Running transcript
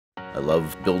I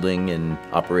love building and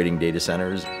operating data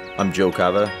centers. I'm Joe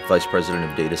Kava, Vice President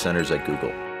of Data Centers at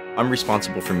Google. I'm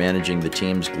responsible for managing the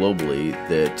teams globally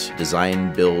that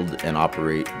design, build, and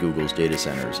operate Google's data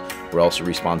centers. We're also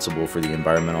responsible for the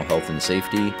environmental health and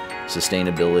safety,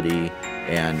 sustainability,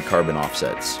 and carbon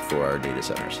offsets for our data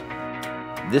centers.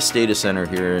 This data center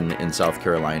here in South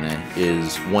Carolina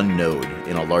is one node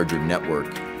in a larger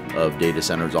network of data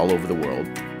centers all over the world.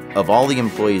 Of all the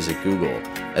employees at Google,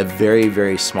 a very,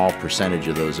 very small percentage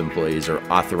of those employees are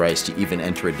authorized to even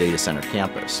enter a data center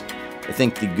campus. I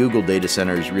think the Google data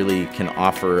centers really can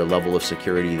offer a level of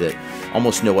security that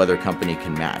almost no other company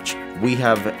can match. We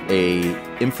have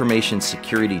an information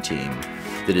security team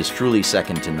that is truly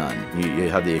second to none. You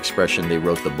have the expression, they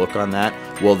wrote the book on that.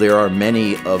 Well, there are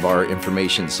many of our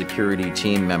information security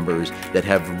team members that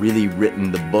have really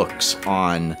written the books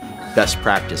on best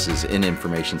practices in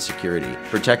information security.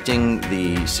 Protecting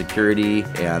the security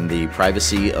and the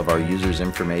privacy of our users'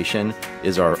 information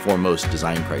is our foremost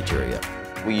design criteria.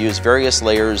 We use various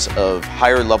layers of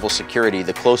higher level security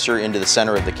the closer into the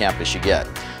center of the campus you get.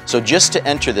 So just to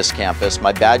enter this campus,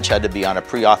 my badge had to be on a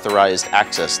pre-authorized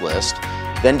access list.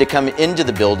 Then to come into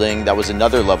the building, that was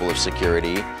another level of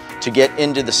security. To get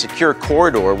into the secure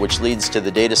corridor, which leads to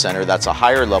the data center, that's a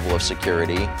higher level of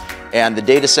security. And the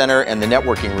data center and the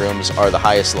networking rooms are the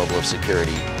highest level of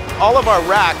security. All of our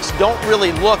racks don't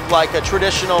really look like a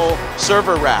traditional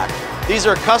server rack. These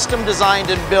are custom designed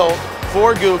and built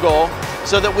for Google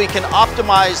so that we can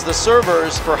optimize the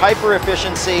servers for hyper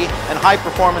efficiency and high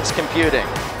performance computing.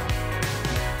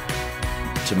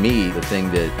 To me, the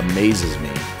thing that amazes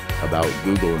me about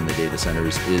Google in the data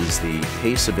centers is the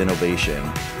pace of innovation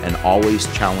and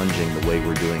always challenging the way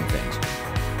we're doing things.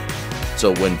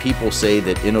 So when people say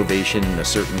that innovation in a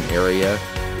certain area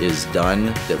is done,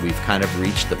 that we've kind of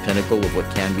reached the pinnacle of what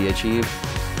can be achieved,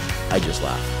 I just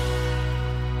laugh.